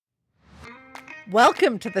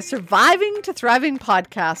Welcome to the Surviving to Thriving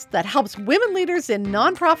podcast that helps women leaders in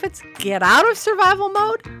nonprofits get out of survival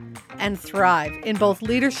mode and thrive in both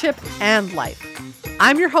leadership and life.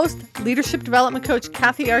 I'm your host, leadership development coach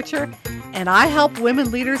Kathy Archer, and I help women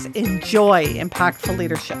leaders enjoy impactful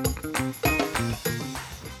leadership.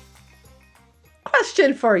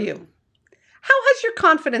 Question for you. How has your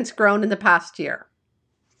confidence grown in the past year?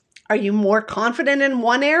 Are you more confident in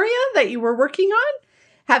one area that you were working on?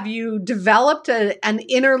 Have you developed an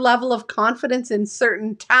inner level of confidence in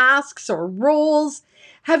certain tasks or roles?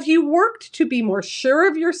 Have you worked to be more sure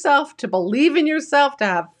of yourself, to believe in yourself, to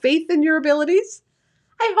have faith in your abilities?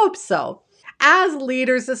 I hope so. As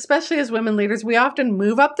leaders, especially as women leaders, we often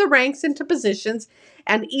move up the ranks into positions,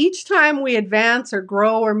 and each time we advance or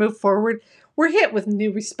grow or move forward, we're hit with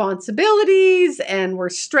new responsibilities and we're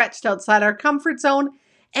stretched outside our comfort zone,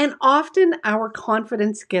 and often our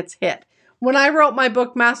confidence gets hit. When I wrote my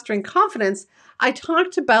book, Mastering Confidence, I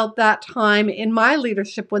talked about that time in my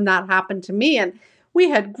leadership when that happened to me. And we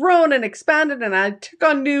had grown and expanded, and I took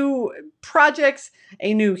on new projects,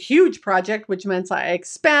 a new huge project, which meant I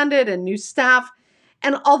expanded and new staff.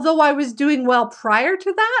 And although I was doing well prior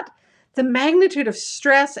to that, the magnitude of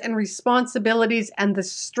stress and responsibilities and the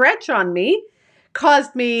stretch on me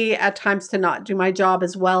caused me at times to not do my job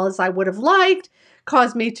as well as I would have liked,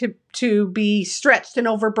 caused me to be stretched and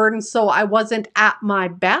overburdened, so I wasn't at my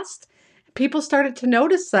best. People started to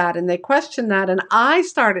notice that, and they questioned that, and I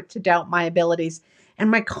started to doubt my abilities,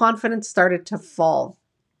 and my confidence started to fall.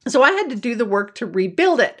 So I had to do the work to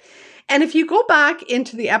rebuild it. And if you go back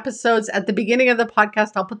into the episodes at the beginning of the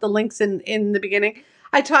podcast, I'll put the links in the beginning.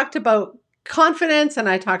 I talked about confidence, and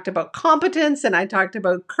I talked about competence, and I talked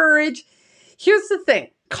about courage. Here's the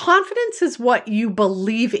thing. Confidence is what you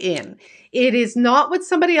believe in. It is not what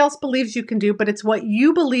somebody else believes you can do, but it's what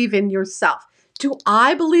you believe in yourself. Do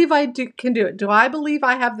I believe I can do it? Do I believe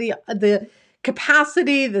I have the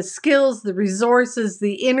capacity, the skills, the resources,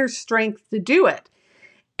 the inner strength to do it?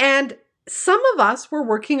 And some of us were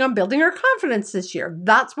working on building our confidence this year.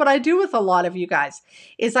 That's what I do with a lot of you guys,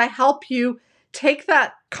 is I help you take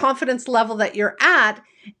that confidence level that you're at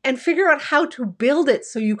and figure out how to build it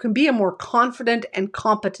so you can be a more confident and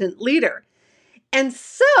competent leader. And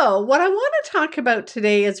so what I want to talk about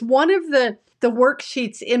today is one of the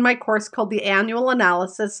worksheets in my course called the Annual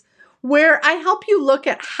Analysis, where I help you look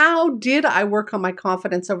at how did I work on my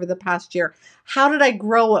confidence over the past year? How did I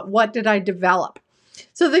grow it? What did I develop?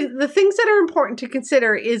 So the things that are important to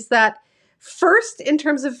consider is that first, in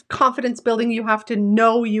terms of confidence building, you have to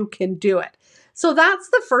know you can do it. So that's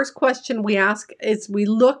the first question we ask is we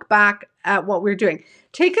look back at what we're doing.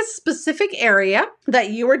 Take a specific area that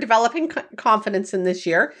you were developing confidence in this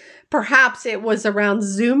year. Perhaps it was around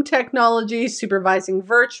Zoom technology, supervising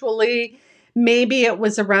virtually. Maybe it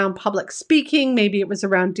was around public speaking. Maybe it was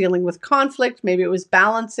around dealing with conflict. Maybe it was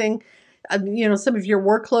balancing, some of your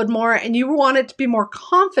workload more, and you wanted to be more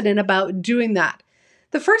confident about doing that.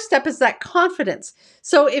 The first step is that confidence.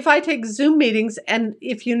 So if I take Zoom meetings and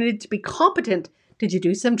if you needed to be competent, did you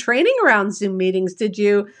do some training around Zoom meetings? Did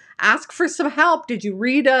you ask for some help? Did you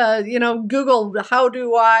read, Google, how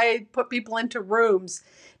do I put people into rooms?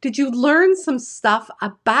 Did you learn some stuff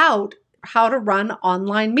about how to run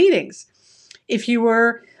online meetings? If you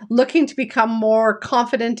were looking to become more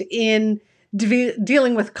confident in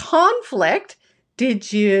dealing with conflict,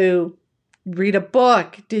 did you read a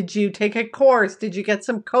book? Did you take a course? Did you get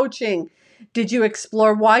some coaching? Did you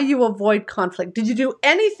explore why you avoid conflict? Did you do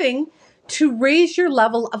anything to raise your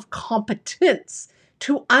level of competence,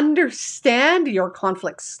 to understand your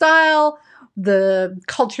conflict style, the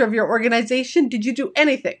culture of your organization? Did you do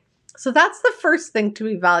anything? So that's the first thing to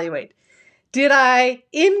evaluate. Did I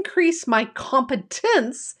increase my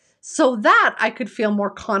competence so that I could feel more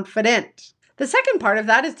confident? The second part of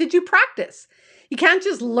that is, did you practice? You can't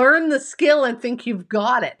just learn the skill and think you've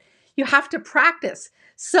got it. You have to practice.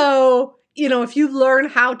 So, if you learn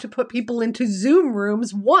how to put people into Zoom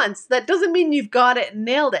rooms once, that doesn't mean you've got it and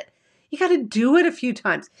nailed it. You got to do it a few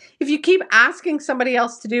times. If you keep asking somebody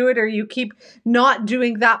else to do it, or you keep not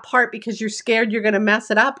doing that part because you're scared you're going to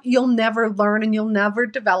mess it up, you'll never learn and you'll never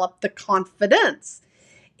develop the confidence.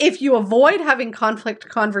 If you avoid having conflict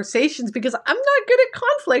conversations because I'm not good at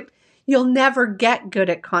conflict, you'll never get good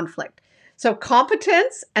at conflict. So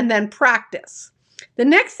competence and then practice. The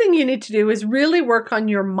next thing you need to do is really work on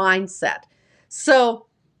your mindset. So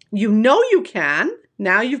you know you can.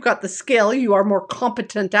 Now you've got the skill. You are more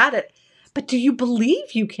competent at it. But do you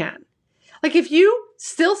believe you can? Like if you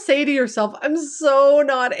still say to yourself, I'm so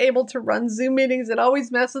not able to run Zoom meetings. It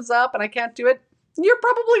always messes up and I can't do it. you're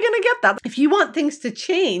probably going to get that. If you want things to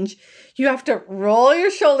change, you have to roll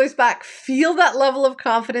your shoulders back, feel that level of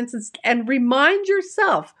confidence, and remind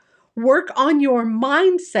yourself, work on your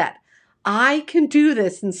mindset. I can do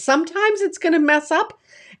this. And sometimes it's going to mess up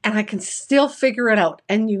and I can still figure it out.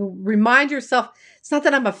 And you remind yourself, it's not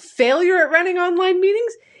that I'm a failure at running online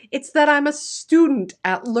meetings. It's that I'm a student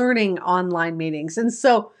at learning online meetings. And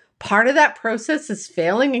so part of that process is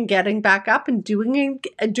failing and getting back up and doing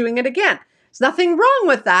it again. There's nothing wrong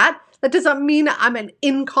with that. That doesn't mean I'm an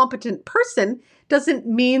incompetent person. Doesn't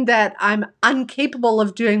mean that I'm incapable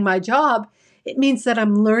of doing my job. It means that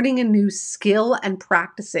I'm learning a new skill and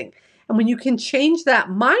practicing. And when you can change that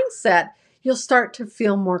mindset, you'll start to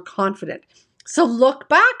feel more confident. So look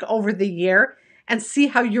back over the year and see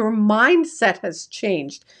how your mindset has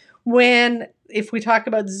changed. If we talk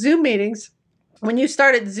about Zoom meetings, when you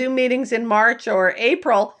started Zoom meetings in March or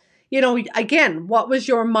April, again, what was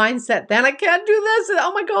your mindset then? I can't do this.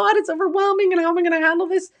 Oh my God, it's overwhelming. And how am I going to handle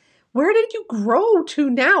this? Where did you grow to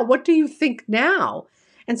now? What do you think now?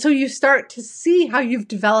 And so you start to see how you've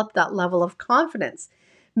developed that level of confidence.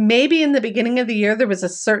 Maybe in the beginning of the year, there was a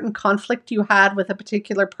certain conflict you had with a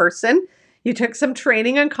particular person. You took some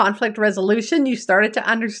training on conflict resolution. You started to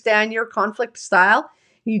understand your conflict style.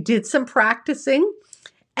 You did some practicing.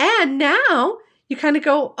 And now you kind of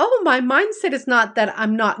go, oh, my mindset is not that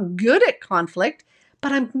I'm not good at conflict,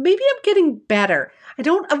 but maybe I'm getting better. I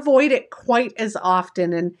don't avoid it quite as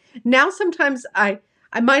often. And now sometimes I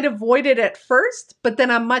might avoid it at first, but then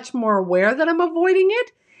I'm much more aware that I'm avoiding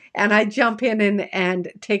it. And I jump in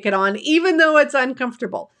and take it on, even though it's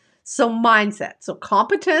uncomfortable. So mindset. So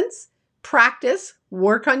competence, practice,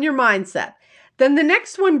 work on your mindset. Then the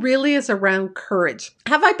next one really is around courage.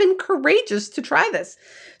 Have I been courageous to try this?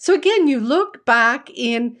 So again, you look back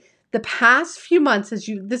in the past few months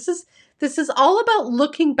this is all about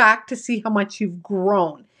looking back to see how much you've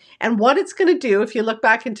grown. And what it's going to do, if you look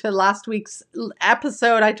back into last week's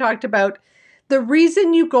episode, I talked about the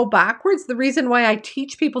reason you go backwards, the reason why I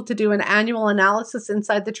teach people to do an annual analysis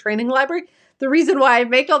inside the training library, the reason why I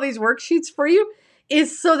make all these worksheets for you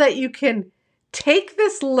is so that you can take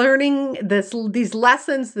this learning, these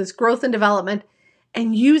lessons, this growth and development,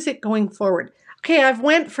 and use it going forward. Okay, I've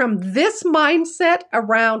went from this mindset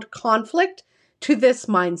around conflict to this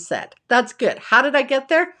mindset. That's good. How did I get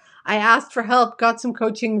there? I asked for help, got some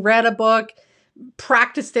coaching, read a book,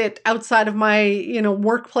 practiced it outside of my,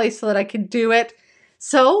 workplace so that I could do it.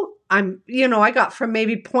 So I got from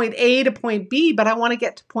maybe point A to point B, but I want to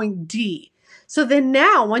get to point D. So then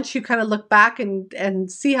now, once you kind of look back and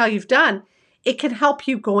see how you've done, it can help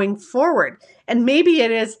you going forward. And maybe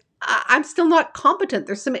it is, I'm still not competent.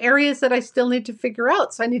 There's some areas that I still need to figure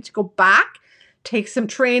out. So I need to go back, take some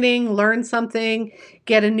training, learn something,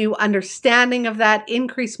 get a new understanding of that,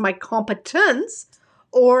 increase my competence.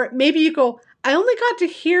 Or maybe you go, I only got to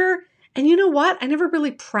hear, and you know what? I never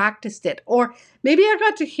really practiced it. Or maybe I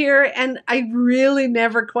got to hear and I really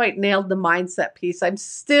never quite nailed the mindset piece. I'm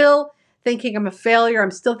still thinking I'm a failure.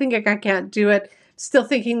 I'm still thinking I can't do it. Still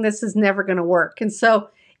thinking this is never going to work. And so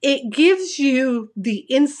it gives you the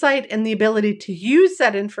insight and the ability to use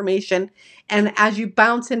that information. And as you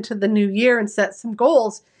bounce into the new year and set some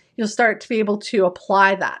goals, you'll start to be able to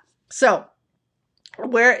apply that. So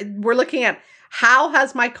we're looking at how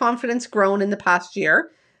has my confidence grown in the past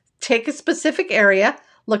year? Take a specific area.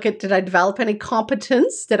 Look at, did I develop any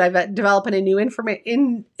competence? Did I develop any new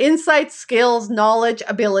insights, skills, knowledge,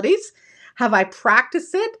 abilities? Have I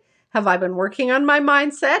practiced it? Have I been working on my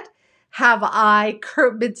mindset? Have I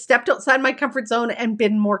been stepped outside my comfort zone and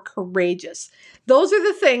been more courageous? Those are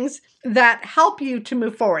the things that help you to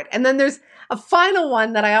move forward. And then there's a final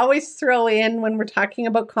one that I always throw in when we're talking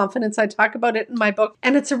about confidence. I talk about it in my book,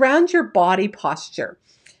 and it's around your body posture.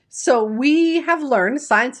 So we have learned,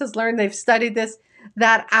 science has learned, they've studied this,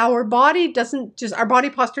 that our body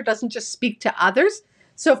posture doesn't just speak to others.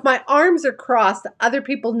 So if my arms are crossed, other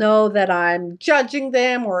people know that I'm judging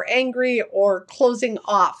them or angry or closing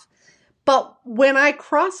off. But when I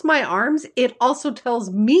cross my arms, it also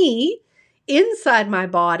tells me inside my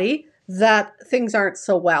body that things aren't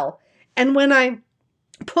so well. And when I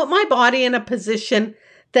put my body in a position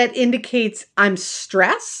that indicates I'm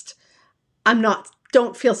stressed,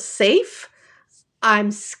 don't feel safe,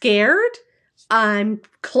 I'm scared, I'm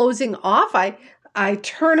closing off, I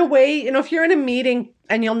turn away. If you're in a meeting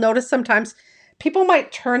and you'll notice sometimes people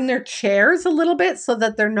might turn their chairs a little bit so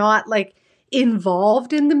that they're not like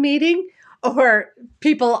involved in the meeting, or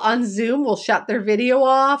people on Zoom will shut their video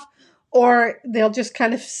off, or they'll just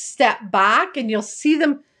kind of step back and you'll see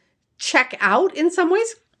them check out in some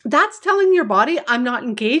ways. That's telling your body, I'm not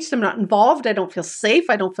engaged, I'm not involved, I don't feel safe,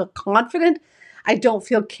 I don't feel confident, I don't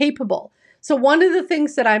feel capable. So one of the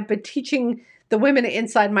things that I've been teaching the women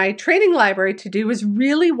inside my training library to do is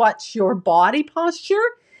really watch your body posture.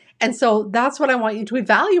 And so that's what I want you to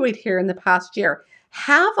evaluate here in the past year.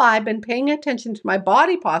 Have I been paying attention to my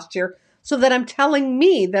body posture so that I'm telling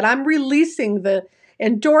me that I'm releasing the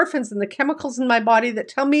endorphins and the chemicals in my body that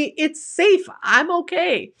tell me it's safe, I'm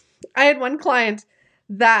okay? I had one client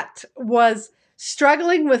that was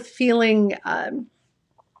struggling with feeling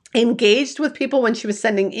engaged with people when she was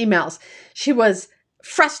sending emails. She was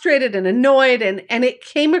frustrated and annoyed, and it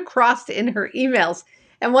came across in her emails.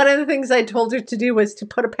 And one of the things I told her to do was to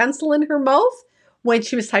put a pencil in her mouth when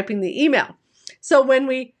she was typing the email. So when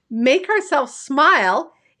we make ourselves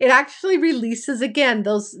smile, it actually releases again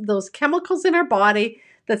those chemicals in our body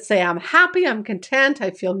that say, I'm happy, I'm content, I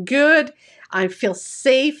feel good, I feel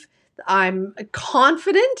safe, I'm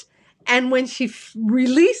confident. And when she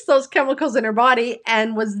released those chemicals in her body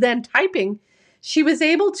and was then typing, she was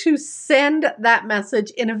able to send that message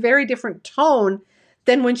in a very different tone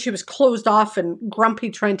than when she was closed off and grumpy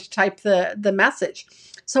trying to type the message.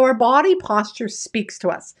 So our body posture speaks to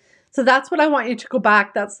us. So that's what I want you to go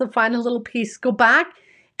back. That's the final little piece. Go back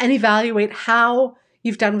and evaluate how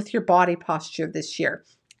you've done with your body posture this year.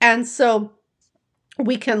 And so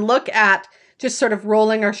we can look at just sort of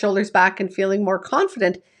rolling our shoulders back and feeling more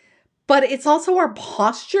confident. But it's also our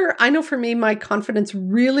posture. I know for me, my confidence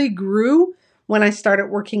really grew when I started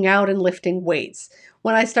working out and lifting weights,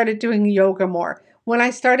 when I started doing yoga more, when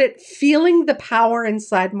I started feeling the power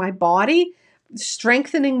inside my body,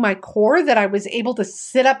 strengthening my core, that I was able to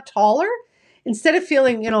sit up taller instead of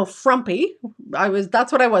feeling, frumpy.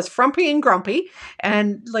 That's what I was, frumpy and grumpy,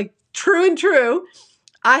 and like true.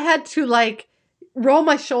 I had to roll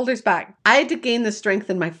my shoulders back. I had to gain the strength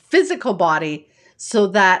in my physical body so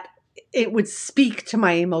that it would speak to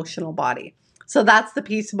my emotional body. So that's the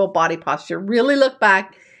peaceable body posture. Really look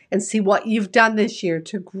back and see what you've done this year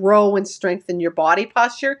to grow and strengthen your body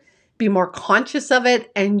posture. Be more conscious of it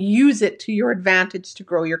and use it to your advantage to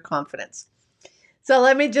grow your confidence. So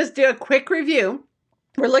let me just do a quick review.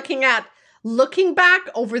 We're looking back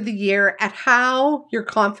over the year at how your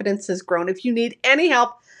confidence has grown. If you need any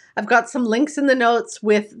help, I've got some links in the notes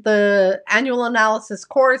with the annual analysis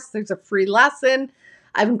course. There's a free lesson.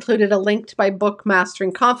 I've included a link to my book,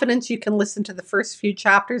 Mastering Confidence. You can listen to the first few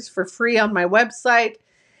chapters for free on my website.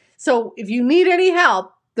 So if you need any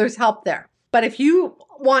help, there's help there. But if you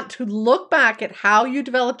want to look back at how you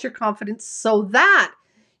developed your confidence so that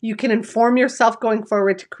you can inform yourself going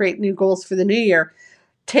forward to create new goals for the new year,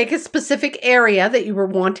 take a specific area that you were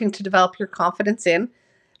wanting to develop your confidence in.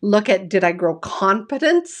 Look at, did I grow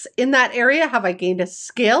competence in that area? Have I gained a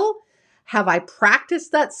skill? Have I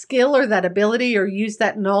practiced that skill or that ability or used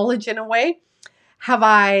that knowledge in a way? Have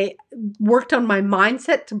I worked on my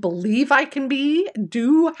mindset to believe I can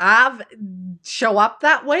show up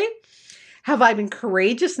that way? Have I been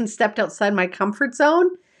courageous and stepped outside my comfort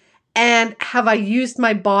zone? And have I used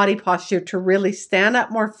my body posture to really stand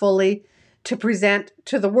up more fully, to present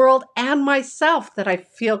to the world and myself that I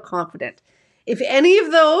feel confident? If any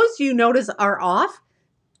of those you notice are off,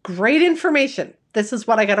 great information. This is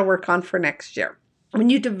what I got to work on for next year. When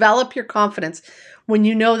you develop your confidence, when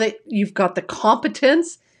you know that you've got the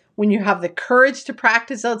competence, when you have the courage to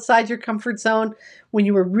practice outside your comfort zone, when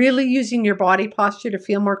you are really using your body posture to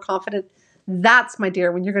feel more confident, that's, my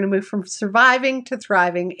dear, when you're going to move from surviving to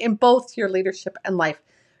thriving in both your leadership and life.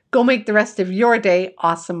 Go make the rest of your day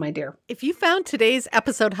awesome, my dear. If you found today's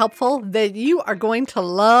episode helpful, then you are going to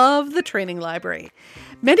love the training library.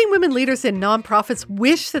 Many women leaders in nonprofits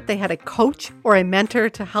wish that they had a coach or a mentor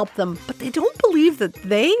to help them, but they don't believe that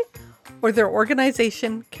they or their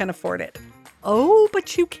organization can afford it. Oh,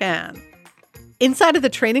 but you can. Inside of the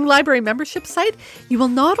Training Library membership site, you will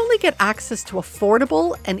not only get access to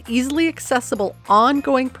affordable and easily accessible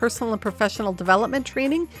ongoing personal and professional development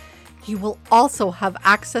training, you will also have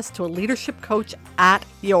access to a leadership coach at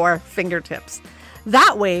your fingertips.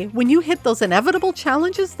 That way, when you hit those inevitable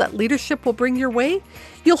challenges that leadership will bring your way,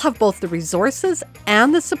 you'll have both the resources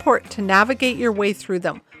and the support to navigate your way through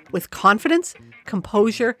them with confidence,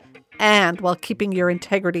 composure, and while keeping your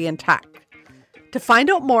integrity intact. To find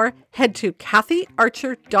out more, head to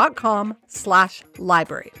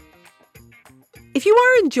kathyarcher.com/library. If you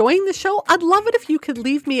are enjoying the show, I'd love it if you could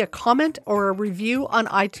leave me a comment or a review on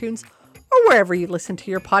iTunes or wherever you listen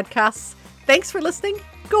to your podcasts. Thanks for listening.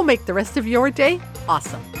 Go make the rest of your day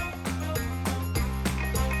awesome.